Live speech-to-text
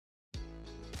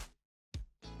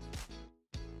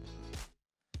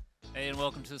Hey, and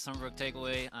welcome to the Summerbrook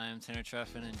Takeaway. I am Tanner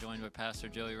Treffin and joined by Pastor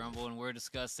Joey Rumble, and we're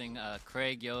discussing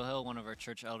Craig Yohill, one of our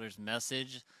church elders'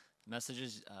 messages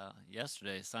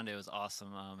yesterday. Sunday was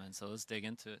awesome, and so let's dig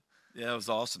into it. Yeah, it was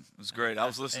awesome. It was great. I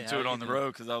was Hey, listening how to are it you on the doing?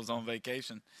 road because I was on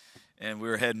vacation, and we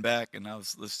were heading back, and I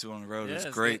was listening to it on the road. It Yeah, was a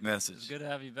it's good. great It's message. good to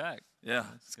have you back. Yeah,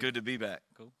 It's it's good. good to be back.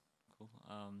 Cool, cool.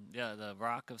 Yeah, the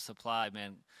Rock of Supply,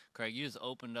 man. Craig, you just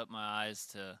opened up my eyes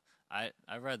to.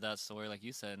 I read that story like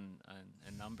you said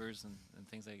in Numbers and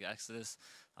things like Exodus.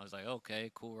 I was like, okay,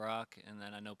 cool rock. And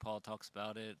then I know Paul talks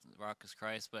about it, rock is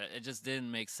Christ, but it just didn't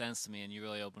make sense to me. And you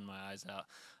really opened my eyes out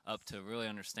up to really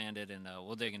understand it. And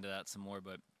we'll dig into that some more.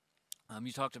 But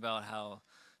you talked about how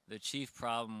the chief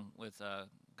problem with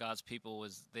God's people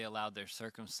was they allowed their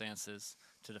circumstances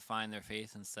to define their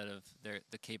faith instead of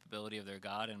the capability of their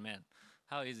God. And man,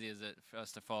 how easy is it for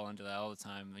us to fall into that all the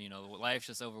time? You know, life's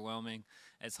just overwhelming.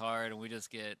 It's hard, and we just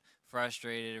get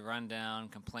frustrated, run down,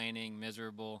 complaining,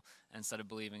 miserable, instead of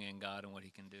believing in God and what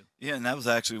He can do. Yeah, and that was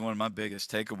actually one of my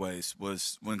biggest takeaways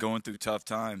was when going through tough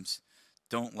times,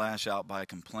 don't lash out by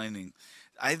complaining.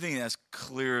 I think that's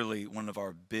clearly one of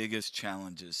our biggest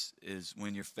challenges is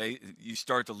when you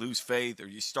start to lose faith or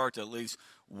you start to at least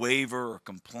waver or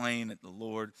complain at the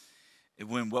Lord.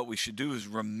 When what we should do is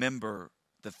remember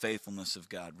the faithfulness of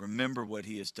God, remember what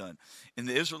He has done. And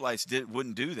the Israelites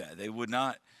wouldn't do that. They would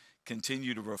not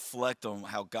continue to reflect on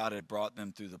how God had brought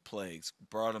them through the plagues,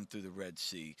 brought them through the Red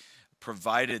Sea,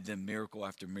 provided them miracle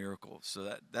after miracle.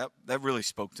 So that really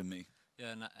spoke to me.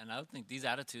 Yeah, and I would think these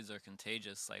attitudes are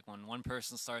contagious. Like when one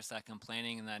person starts that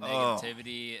complaining and that Oh,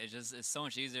 negativity, it's so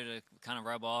much easier to kind of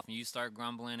rub off, and you start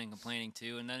grumbling and complaining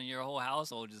too, and then your whole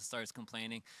household just starts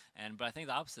complaining. And but I think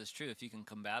the opposite is true. If you can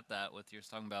combat that with you're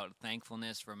talking about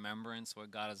thankfulness, remembrance, what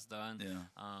God has done,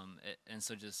 yeah. and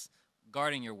so just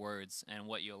guarding your words and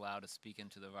what you allow to speak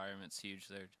into the environment is huge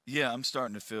there. Yeah, I'm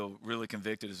starting to feel really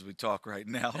convicted as we talk right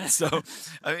now. So,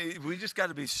 I mean, we just got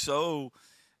to be so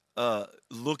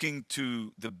looking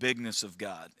to the bigness of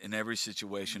God in every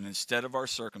situation instead of our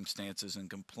circumstances and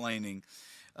complaining.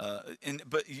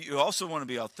 But you also want to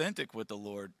be authentic with the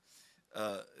Lord.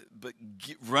 But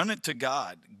run it to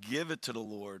God, give it to the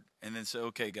Lord, and then say,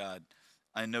 "Okay, God,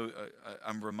 I know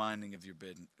I'm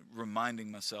reminding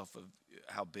myself of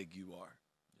how big you are,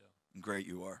 Yeah, and great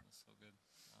you are." that's so good.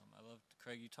 I love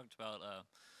Craig. You talked about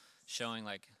showing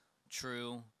like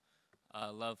true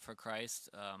love for Christ.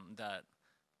 That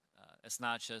it's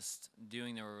not just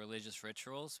doing the religious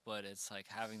rituals, but it's like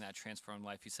having that transformed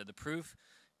life. You said the proof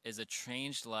is a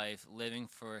changed life living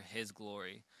for His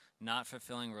glory, not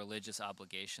fulfilling religious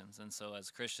obligations. And so, as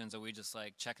Christians, are we just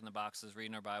like checking the boxes,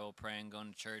 reading our Bible, praying,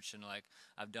 going to church, and like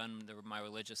I've done my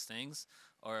religious things,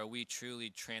 or are we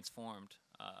truly transformed?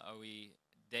 Are we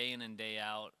day in and day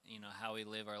out, how we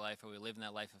live our life? Are we living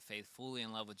that life of faith fully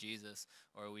in love with Jesus,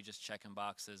 or are we just checking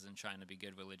boxes and trying to be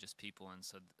good religious people? And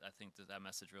so I think that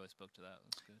message really spoke to that.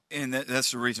 That's good. And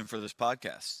that's the reason for this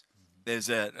podcast. Hmm. Is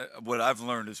that what I've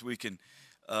learned is we can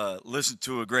listen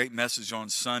to a great message on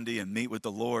Sunday and meet with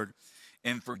the Lord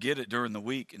and forget it during the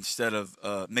week instead of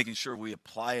making sure we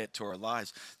apply it to our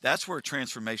lives. That's where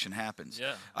transformation happens.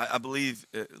 Yeah. I believe,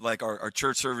 like our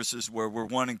church services, where we're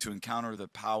wanting to encounter the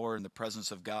power and the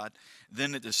presence of God,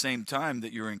 then at the same time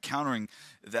that you're encountering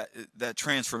that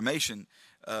transformation,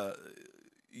 uh,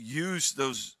 use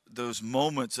those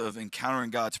moments of encountering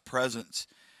God's presence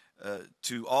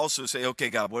to also say,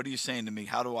 okay, God, what are you saying to me?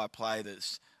 How do I apply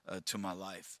this to my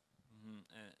life?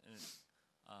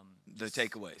 The Just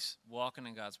takeaways. walking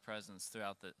in God's presence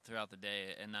throughout the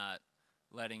day, and not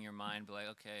letting your mind be like,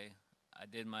 okay, I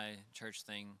did my church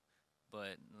thing,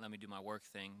 but let me do my work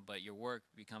thing. But your work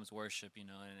becomes worship,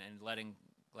 and letting,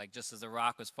 like, just as the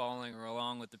rock was falling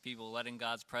along with the people, letting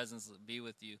God's presence be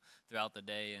with you throughout the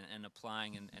day, and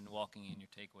applying and walking in your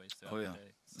takeaways Oh, throughout the yeah.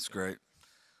 day. It's That's good. great.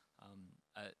 Um,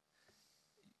 I,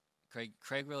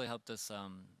 Craig really helped us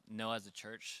know as a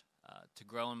church to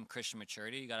grow in Christian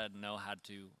maturity. You got to know how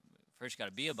to first. You got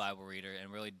to be a Bible reader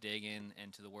and really dig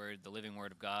into the Word, the living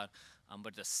Word of God,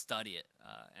 but to study it.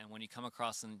 And when you come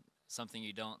across something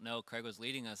you don't know, Craig was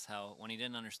leading us how when he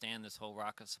didn't understand this whole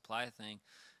rock of supply thing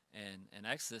in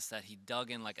Exodus, that he dug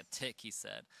in like a tick. He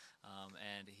said,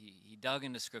 and he dug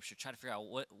into Scripture, tried to figure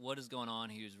out what is going on.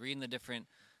 He was reading the different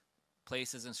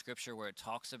places in Scripture where it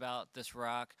talks about this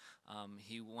rock,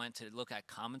 He went to look at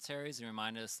commentaries and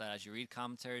reminded us that as you read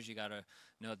commentaries, you got to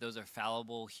know that those are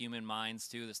fallible human minds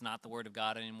too. That's not the word of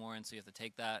God anymore, and so you have to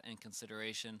take that in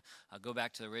consideration. Go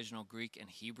back to the original Greek and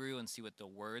Hebrew and see what the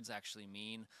words actually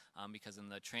mean, because in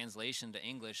the translation to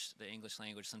English, the English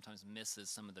language sometimes misses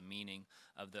some of the meaning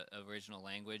of the original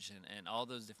language, and all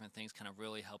those different things kind of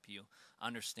really help you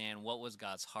understand what was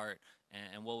God's heart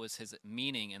and what was His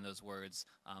meaning in those words,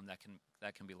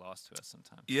 that can be lost to us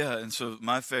sometimes. Yeah, and so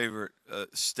my favorite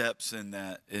steps in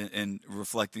that, in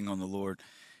reflecting on the Lord,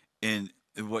 in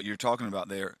what you're talking about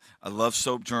there. I love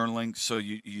soap journaling, so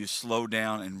you slow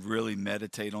down and really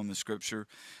meditate on the Scripture.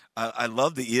 I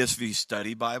love the ESV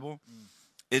Study Bible.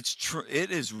 It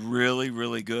is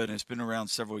really good, and it's been around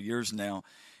several years now,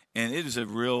 and it is a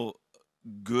real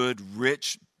good,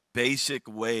 rich, basic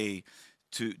way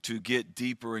to get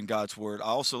deeper in God's Word. I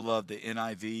also love the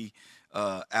NIV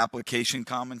application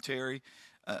commentary.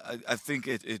 I think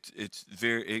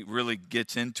it really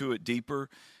gets into it deeper.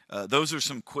 Those are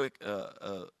some quick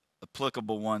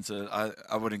applicable ones that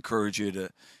I would encourage you to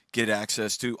get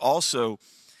access to. Also,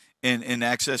 in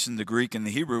accessing the Greek and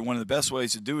the Hebrew, one of the best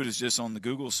ways to do it is just on the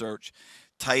Google search,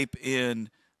 type in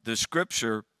the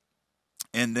scripture,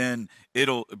 and then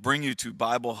it'll bring you to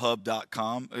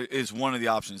BibleHub.com is one of the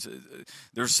options.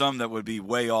 There's some that would be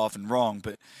way off and wrong,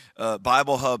 but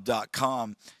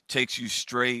BibleHub.com takes you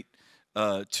straight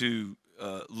to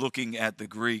looking at the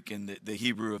Greek and the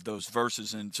Hebrew of those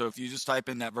verses. And so if you just type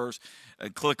in that verse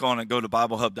and click on it, go to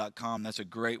BibleHub.com, that's a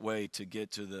great way to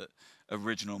get to the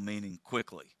original meaning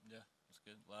quickly. Yeah, that's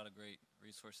good. A lot of great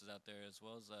resources out there, as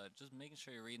well as just making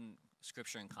sure you're reading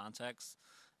Scripture in context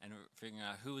and figuring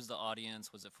out who is the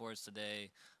audience, was it for us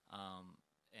today,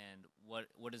 and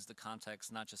what is the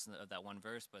context, not just of that one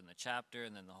verse, but in the chapter,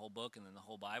 and then the whole book, and then the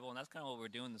whole Bible. And that's kind of what we're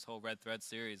doing this whole Red Thread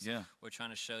series. Yeah. We're trying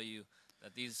to show you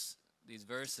that these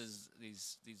verses,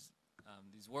 these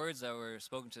words that were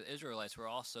spoken to the Israelites were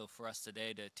also for us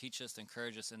today to teach us,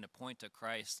 encourage us, and to point to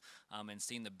Christ, and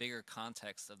seeing the bigger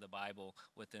context of the Bible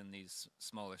within these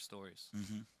smaller stories.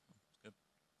 Mm-hmm. Good.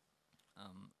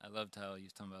 I loved how you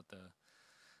was talking about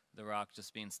the rock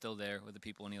just being still there with the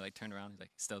people, and he like turned around, he's like,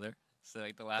 still there? So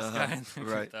like the last guy,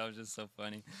 right. That was just so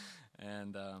funny.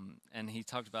 And he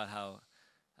talked about how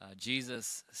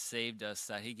Jesus saved us,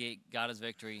 that he got his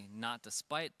victory not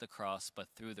despite the cross, but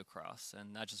through the cross.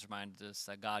 And that just reminded us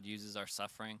that God uses our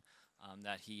suffering,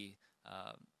 that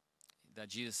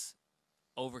Jesus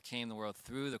overcame the world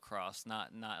through the cross, not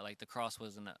like the cross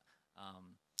wasn't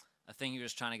a thing he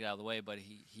was trying to get out of the way, but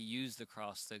he used the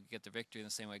cross to get the victory in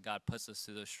the same way God puts us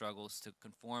through those struggles to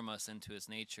conform us into his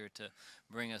nature, to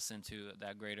bring us into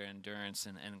that greater endurance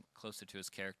and closer to his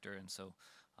character. And so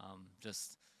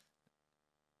just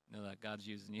know that God's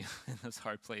using you in those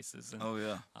hard places. And,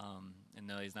 and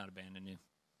know he's not abandoning you.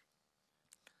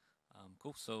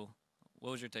 Cool. So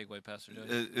what was your takeaway, Pastor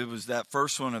Joey? It was that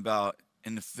first one about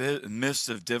in the midst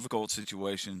of difficult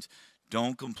situations,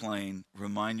 don't complain.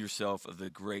 Remind yourself of the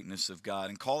greatness of God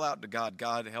and call out to God.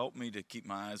 God, help me to keep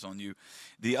my eyes on you.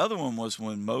 The other one was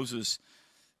when Moses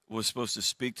was supposed to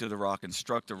speak to the rock,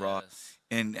 instruct the rock,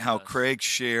 and how Craig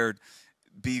shared,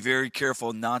 be very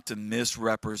careful not to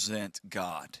misrepresent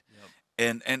God.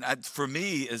 Yep. And for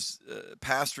me, as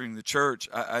pastoring the church,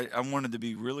 I wanted to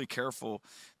be really careful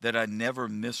that I never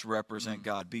misrepresent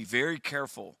God. Be very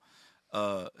careful.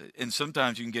 And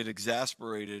sometimes you can get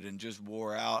exasperated and just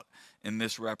wore out and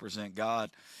misrepresent God.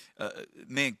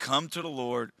 Man, come to the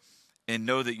Lord and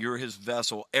know that you're his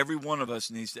vessel. Every one of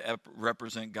us needs to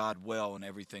represent God well in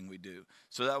everything we do.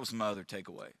 So that was my other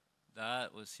takeaway.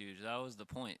 That was huge. That was the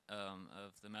point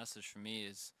of the message for me,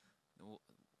 is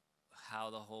how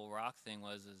the whole rock thing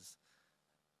was, is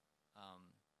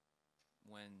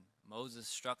when Moses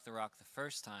struck the rock the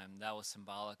first time, that was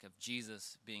symbolic of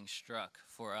Jesus being struck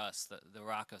for us, the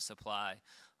rock of supply,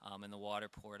 and the water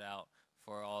poured out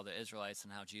for all the Israelites,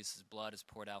 and how Jesus' blood is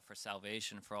poured out for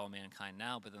salvation for all mankind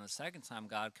now. But then the second time,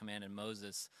 God commanded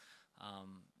Moses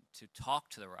to talk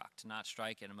to the rock, to not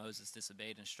strike it, and Moses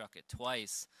disobeyed and struck it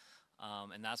twice.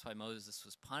 And that's why Moses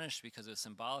was punished, because it was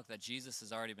symbolic that Jesus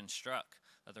has already been struck,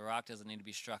 that the rock doesn't need to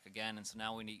be struck again. And so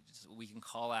now we can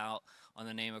call out on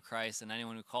the name of Christ, and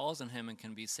anyone who calls on him and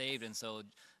can be saved. And so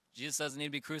Jesus doesn't need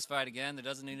to be crucified again. There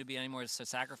doesn't need to be any more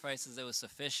sacrifices. It was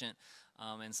sufficient.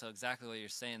 And so exactly what you're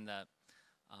saying, that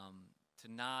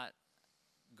to not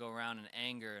go around in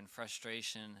anger and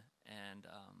frustration and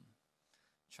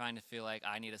trying to feel like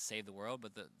I need to save the world,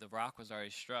 but the rock was already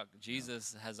struck.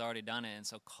 Jesus has already done it, and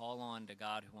so call on to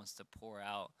God, who wants to pour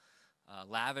out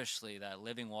lavishly that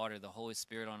living water, the Holy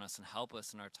Spirit, on us and help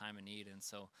us in our time of need. And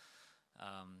so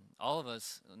all of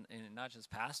us, and not just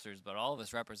pastors, but all of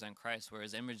us represent Christ. We're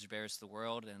his image bearers to the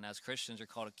world, and as Christians, are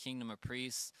called a kingdom of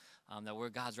priests, that we're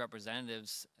God's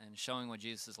representatives and showing what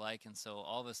Jesus is like. And so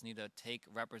all of us need to take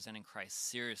representing Christ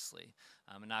seriously,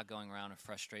 and not going around with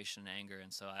frustration and anger.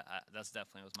 And so that's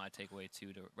definitely was my takeaway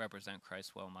too, to represent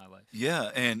Christ well in my life. Yeah,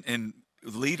 and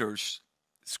leaders,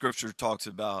 Scripture talks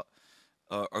about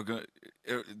are going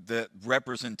that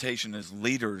representation as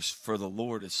leaders for the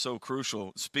Lord is so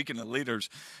crucial. Speaking of leaders,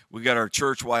 we got our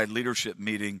church-wide leadership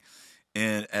meeting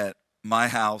at my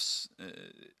house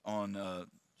on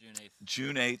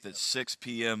June 8th at 6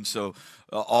 p.m. So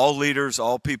all leaders,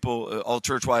 all people, all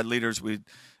church-wide leaders, we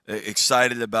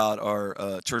excited about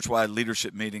our church-wide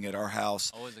leadership meeting at our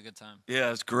house. Always a good time.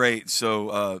 Yeah, it's great.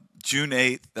 So June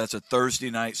 8th, that's a Thursday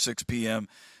night, 6 p.m.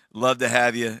 Love to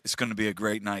have you. It's going to be a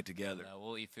great night together.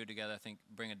 We'll eat food together. I think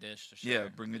bring a dish to share. Yeah,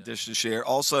 bring a dish to share.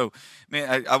 Also,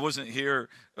 man, I wasn't here.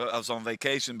 I was on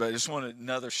vacation, but I just wanted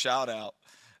another shout out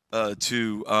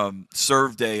to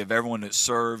Serve Day of everyone that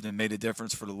served and made a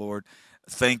difference for the Lord.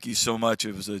 Thank you so much.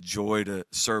 It was a joy to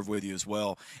serve with you as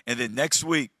well. And then next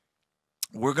week,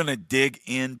 we're going to dig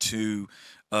into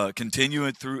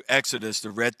continuing through Exodus,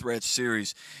 the Red Thread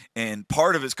series. And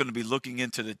part of it's going to be looking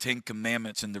into the Ten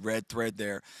Commandments and the red thread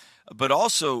there, but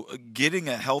also getting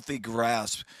a healthy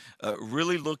grasp,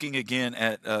 really looking again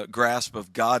at grasp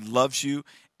of God loves you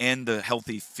and the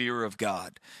healthy fear of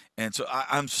God. And so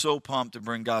I'm so pumped to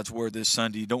bring God's word this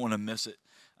Sunday. You don't want to miss it.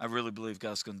 I really believe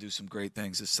God's going to do some great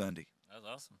things this Sunday. That was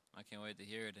awesome. I can't wait to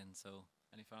hear it. And so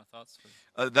any final thoughts?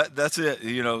 That's it.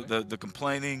 You know, the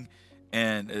complaining,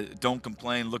 and don't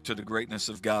complain. Look to the greatness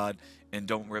of God, and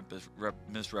don't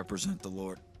misrepresent the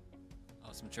Lord.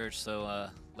 Awesome, church. So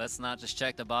let's not just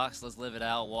check the box. Let's live it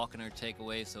out. Walk in our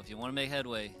takeaway. So if you want to make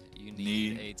headway, you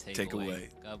need a takeaway.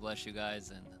 God bless you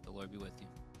guys, and the Lord be with you.